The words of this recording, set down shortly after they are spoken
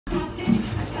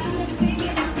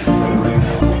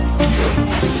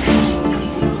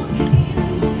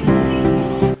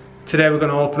Today we're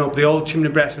going to open up the old chimney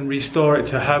breast and restore it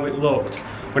to how it looked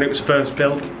when it was first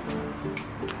built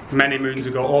many moons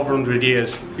ago, over 100 years.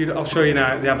 I'll show you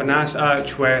now. They have a nice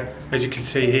archway, as you can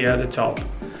see here at the top,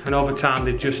 and over time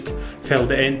they've just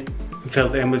filled it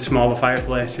in with smaller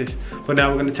fireplaces. But now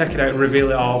we're going to take it out and reveal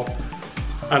it all.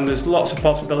 And there's lots of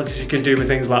possibilities you can do with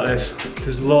things like this.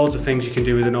 There's loads of things you can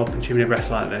do with an open chimney breast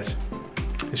like this.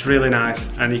 It's really nice,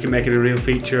 and you can make it a real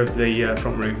feature of the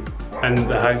front room and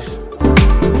the house.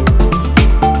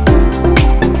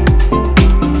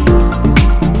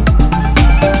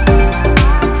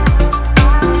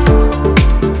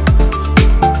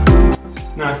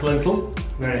 Nice lintel,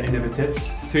 very innovative.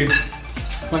 2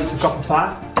 lengths of copper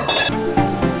pipe.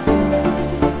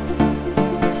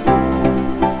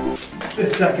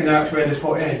 This second archway they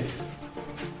put in,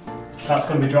 that's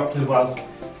going to be dropped as well.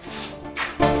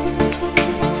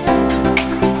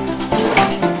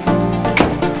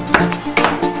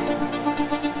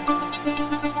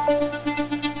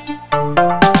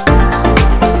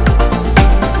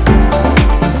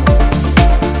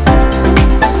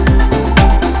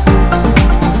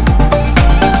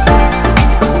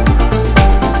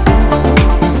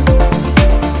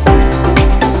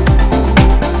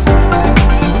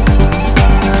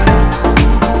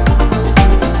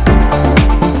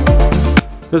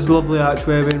 There's a lovely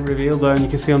archway being revealed there, and you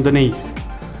can see underneath,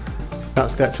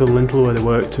 that's the actual lintel where they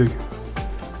work to.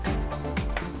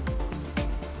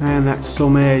 And that's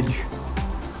some age.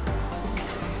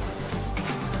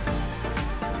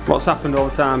 What's happened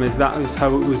over time is that is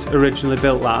how it was originally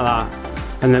built, like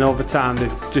that. And then over time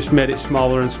they've just made it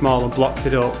smaller and smaller, blocked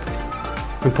it up,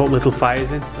 and put little fires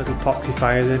in, little poxy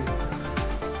fires in.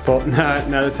 But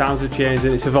now the times have changed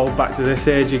and it's evolved back to this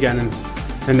age again,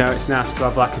 and now it's nice to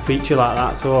have like a feature like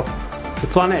that. So the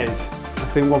plan is, I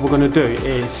think what we're going to do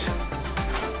is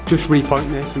just repoint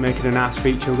this and make it a nice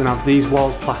feature. We're going to have these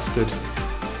walls plastered,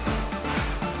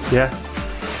 yeah,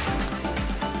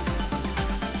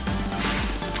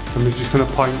 and we're just going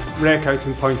to rake out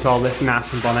and point all this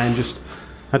nice and bonnet, and just,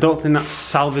 I don't think that's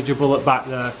salvageable at back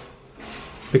there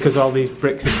because all these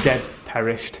bricks are dead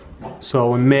perished,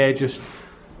 so we may just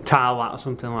tile that or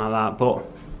something like that, but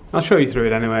I'll show you through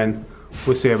it anyway and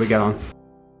we'll see how we get on.